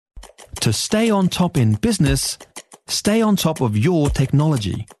To stay on top in business, stay on top of your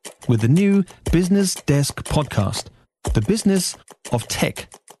technology with the new Business Desk podcast, The Business of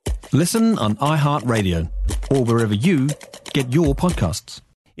Tech. Listen on iHeartRadio or wherever you get your podcasts.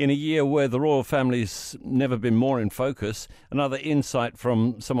 In a year where the royal family's never been more in focus, another insight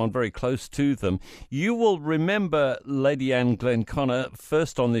from someone very close to them. You will remember Lady Anne Glenconner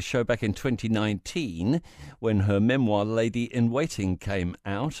first on this show back in 2019 when her memoir Lady in Waiting came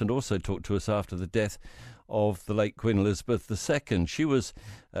out, and also talked to us after the death of the late Queen Elizabeth II. She was,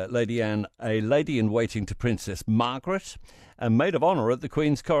 Lady Anne, a lady in waiting to Princess Margaret and maid of honour at the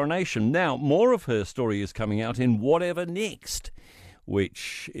Queen's coronation. Now, more of her story is coming out in Whatever Next,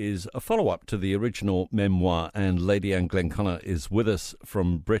 which is a follow-up to the original memoir, and Lady Anne Glenconner is with us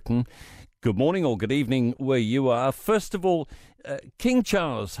from Britain. Good morning or good evening where you are. First of all, King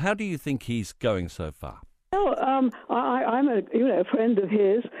Charles, how do you think he's going so far? Well, I'm a friend of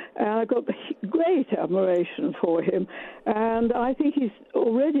his, and I've got great admiration for him, and I think he's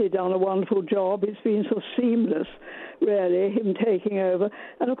already done a wonderful job. It's been so seamless, really, him taking over,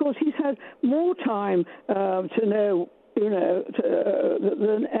 and of course he's had more time to know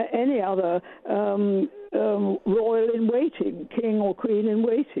than any other royal in waiting, king or queen in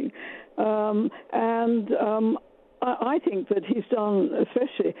waiting. I think that he's done,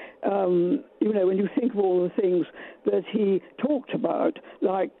 especially, when you think of all the things that he talked about,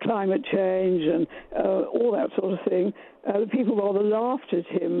 like climate change and all that sort of thing, people rather laughed at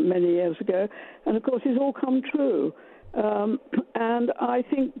him many years ago, and of course it's all come true. And I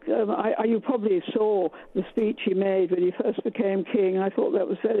think you probably saw the speech he made when he first became king. I thought that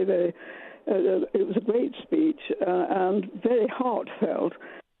was very, very, it was a great speech and very heartfelt.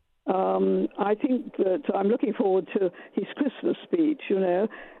 I think that I'm looking forward to his Christmas speech,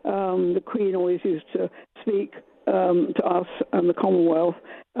 The Queen always used to speak to us and the Commonwealth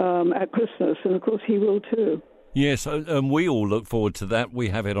at Christmas, and of course he will too. Yes, and we all look forward to that. We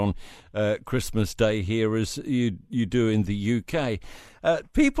have it on Christmas Day here, as you do in the UK.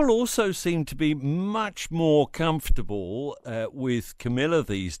 People also seem to be much more comfortable with Camilla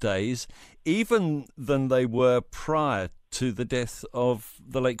these days, even than they were prior to the death of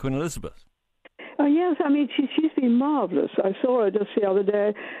the late Queen Elizabeth. Yes, I mean, she's been marvellous. I saw her just the other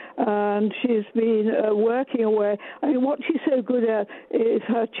day, and she's been working away. I mean, what she's so good at is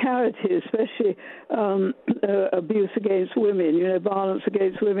her charity, especially abuse against women, violence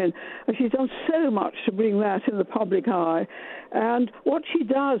against women. And she's done so much to bring that in the public eye. And what she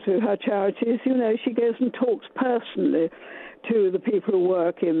does with her charities, she goes and talks personally to the people who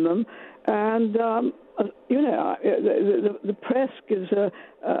work in them. And the press gives a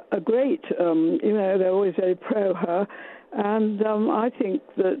great, they're always very pro her, and I think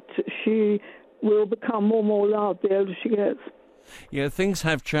that she will become more and more loved the older she gets. Yeah, things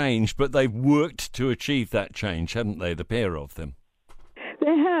have changed, but they've worked to achieve that change, haven't they, the pair of them?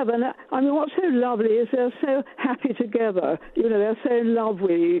 They have, and I mean, what's so lovely is they're so happy together. They're so in love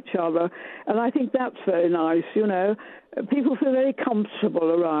with each other, and I think that's very nice. People feel very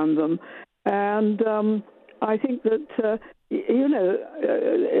comfortable around them. And I think that,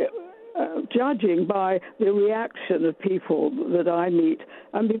 judging by the reaction of people that I meet,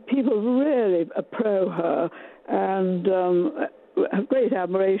 people really are pro her and have great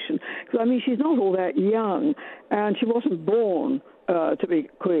admiration. Because, she's not all that young, and she wasn't born to be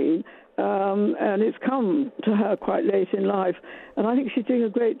queen, and it's come to her quite late in life, and I think she's doing a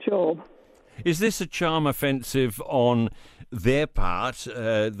great job. Is this a charm offensive on their part,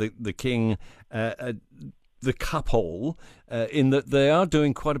 the king, the couple, in that they are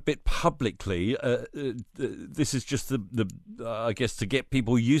doing quite a bit publicly? This is just I guess, to get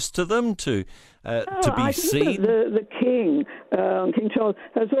people used to them, to be seen. The king, King Charles,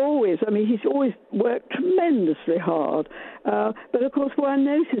 has always, he's always worked tremendously hard. But of course, we're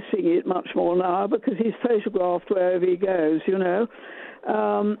noticing it much more now because he's photographed wherever he goes,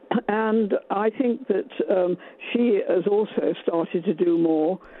 and I think that she has also started to do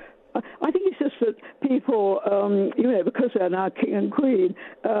more. I think it's just that people, because they're now king and queen,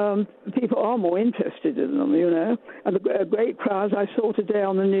 people are more interested in them, And the great crowds I saw today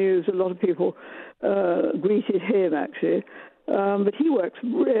on the news, a lot of people greeted him, actually. But he works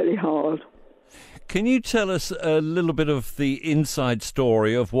really hard. Can you tell us a little bit of the inside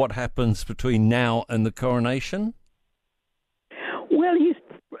story of what happens between now and the coronation? Well,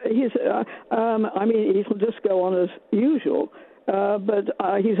 he'll just go on as usual. But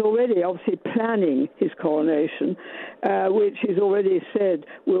he's already obviously planning his coronation, which he's already said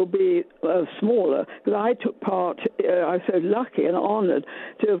will be smaller. Because I took part, I was so lucky and honoured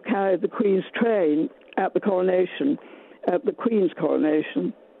to have carried the Queen's train at the coronation, at the Queen's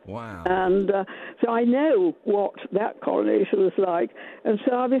coronation. Wow. And so I know what that coronation was like. And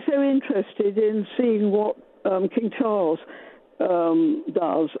so I'll be so interested in seeing what King Charles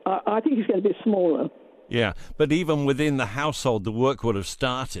does. I think he's going to be smaller. Yeah, but even within the household, the work would have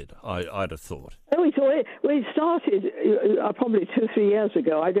started, I'd have thought. Oh, it started probably 2-3 years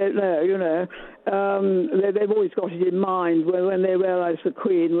ago. I don't know, they've always got it in mind when they realised the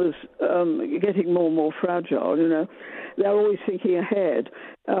Queen was getting more and more fragile, They're always thinking ahead.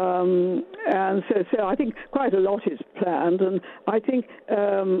 And so I think quite a lot is planned, and I think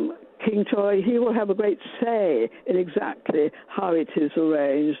King Charles, he will have a great say in exactly how it is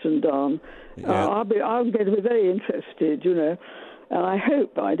arranged and done. Yeah. I'm going to be very interested, And I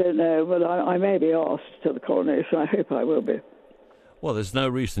hope, I don't know, but I may be asked to the coronation. I hope I will be. Well, there's no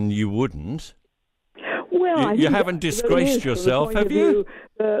reason you wouldn't. Well, you haven't disgraced yourself, have you?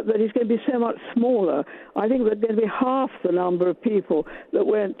 That he's going to be so much smaller. I think there's going to be half the number of people that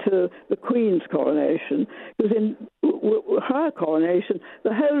went to the Queen's coronation. Because in her coronation,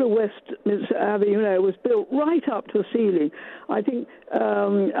 the whole of Westminster Abbey, was built right up to the ceiling. I think,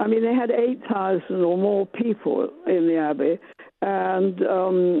 they had 8,000 or more people in the Abbey. And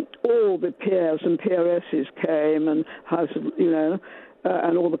all the peers and peeresses came, and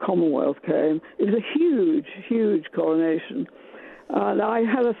and all the Commonwealth came. It was a huge, huge coronation. And I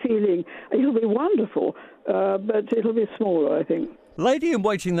have a feeling it'll be wonderful, but it'll be smaller, I think. Lady in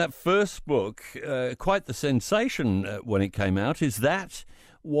Waiting, that first book, quite the sensation when it came out. Is that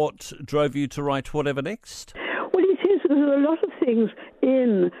what drove you to write Whatever Next? Well, it is. There are a lot of things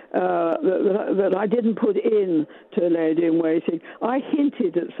in that I didn't put in to Lady in Waiting. I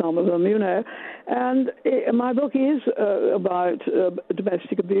hinted at some of them, and my book is about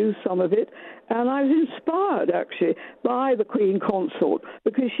domestic abuse, some of it, and I was inspired, actually, by the Queen Consort,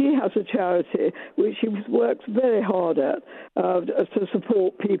 because she has a charity which she works very hard at to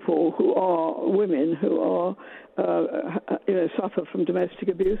support people who are women who are, suffer from domestic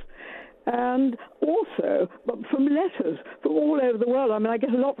abuse. And also, but from letters from all over the world. I get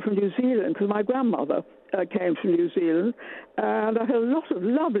a lot from New Zealand because my grandmother came from New Zealand, and I had a lot of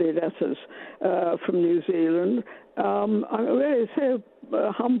lovely letters from New Zealand. I'm really so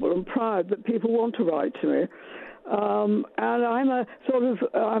humble and proud that people want to write to me. And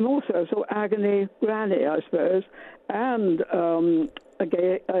I'm also a sort of agony granny, I suppose, and a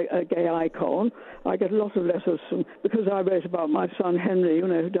gay icon. I get a lot of letters because I wrote about my son Henry,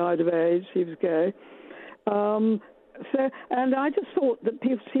 who died of AIDS. He was gay. And I just thought that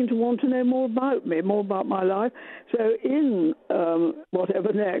people seem to want to know more about me, more about my life. So in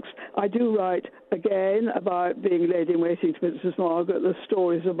Whatever Next, I do write again about being Lady in Waiting to Princess Margaret. There's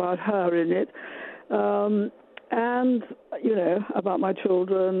stories about her in it. And, about my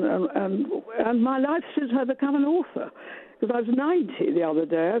children and my life since I become an author. Because I was 90 the other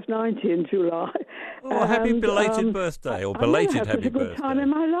day. I was 90 in July. Oh, happy belated birthday, or belated happy birthday. I've had a good time in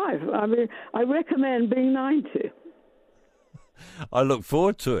my life. I recommend being 90. I look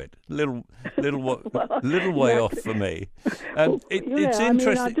forward to it. Little way off for me. It's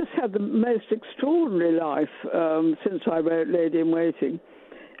interesting. I just had the most extraordinary life since I wrote Lady in Waiting.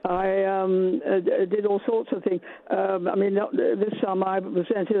 I did all sorts of things. This summer I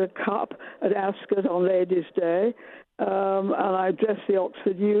presented a cup at Ascot on Ladies' Day, and I address the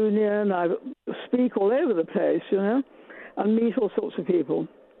Oxford Union. I speak all over the place, and meet all sorts of people.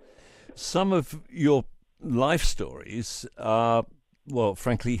 Some of your life stories are, well,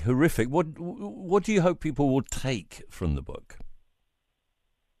 frankly, horrific. What do you hope people will take from the book?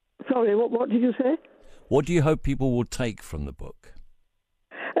 Sorry, what did you say? What do you hope people will take from the book?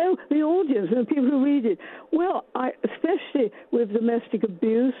 Oh, the audience and the people who read it. Well, especially with domestic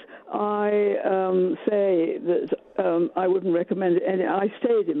abuse, I say that I wouldn't recommend it. I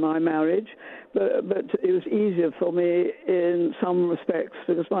stayed in my marriage, but it was easier for me in some respects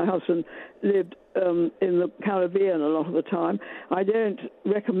because my husband lived in the Caribbean a lot of the time. I don't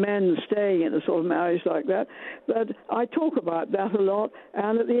recommend staying in a sort of marriage like that, but I talk about that a lot.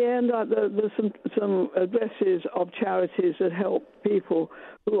 And at the end, there's some addresses of charities that help people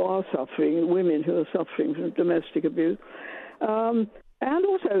who are suffering, women who are suffering from domestic abuse. And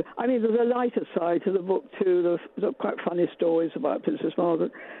also, there's a lighter side to the book too. There's quite funny stories about Princess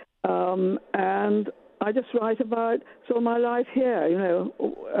Margaret. And I just write about sort of my life here,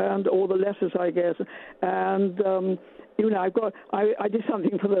 and all the letters I get. And, I did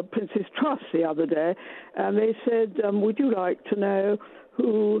something for the Princess Trust the other day, and they said, would you like to know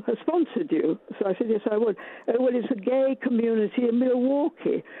who has sponsored you. So I said, yes, I would. Well, it's a gay community in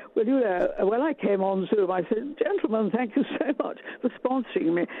Milwaukee. Well, when I came on Zoom, I said, gentlemen, thank you so much for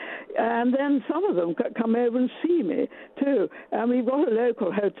sponsoring me. And then some of them come over and see me, too. And we've got a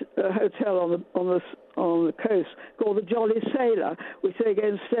local hotel on the coast called the Jolly Sailor, which they go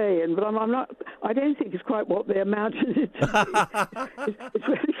and stay in. But I don't think it's quite what they imagined it to be. It's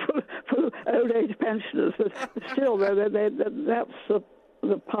really full of old age pensioners, but still, that's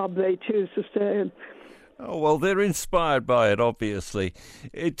the pub they choose to stay in. Oh, well, they're inspired by it, obviously.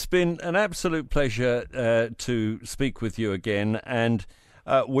 It's been an absolute pleasure to speak with you again, and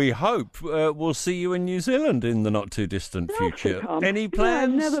we hope we'll see you in New Zealand in the not-too-distant future. Any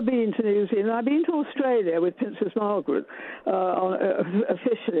plans? I've never been to New Zealand. I've been to Australia with Princess Margaret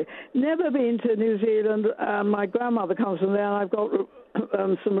officially. Never been to New Zealand. My grandmother comes from there, and I've got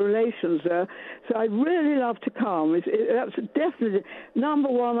some relations there. So I'd really love to come. That's definitely number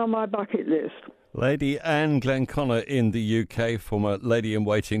one on my bucket list. Lady Anne Glenconner in the UK, former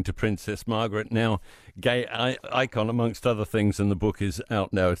lady-in-waiting to Princess Margaret, now gay icon amongst other things, and the book is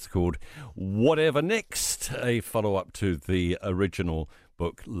out now. It's called Whatever Next, a follow-up to the original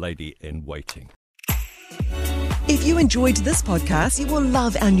book, Lady in Waiting. If you enjoyed this podcast, you will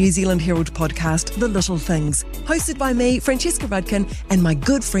love our New Zealand Herald podcast, The Little Things, hosted by me, Francesca Rudkin, and my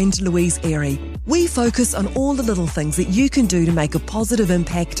good friend Louise Airy. We focus on all the little things that you can do to make a positive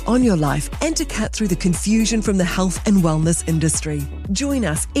impact on your life and to cut through the confusion from the health and wellness industry. Join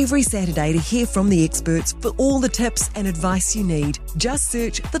us every Saturday to hear from the experts for all the tips and advice you need. Just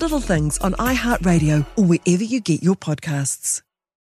search The Little Things on iHeartRadio or wherever you get your podcasts.